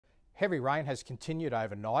Heavy rain has continued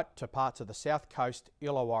overnight to parts of the South Coast,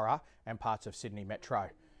 Illawarra and parts of Sydney Metro.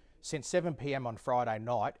 Since 7 p.m. on Friday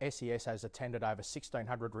night, SES has attended over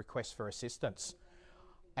 1,600 requests for assistance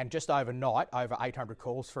and just overnight over 800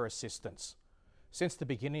 calls for assistance. Since the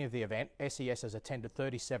beginning of the event, SES has attended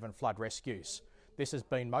 37 flood rescues. This has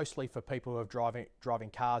been mostly for people who are driving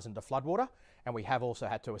cars into floodwater, and we have also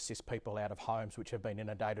had to assist people out of homes which have been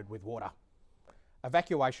inundated with water.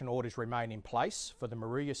 Evacuation orders remain in place for the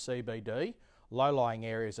Moruya CBD, low-lying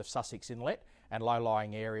areas of Sussex Inlet and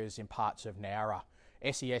low-lying areas in parts of Nowra.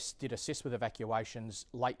 SES did assist with evacuations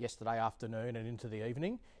late yesterday afternoon and into the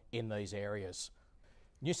evening in these areas.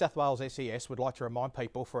 New South Wales SES would like to remind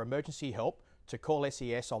people for emergency help to call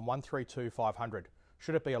SES on 132 500.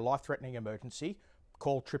 Should it be a life-threatening emergency,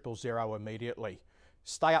 call 000 immediately.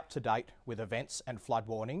 Stay up to date with events and flood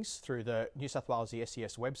warnings through the New South Wales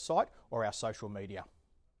SES website or our social media.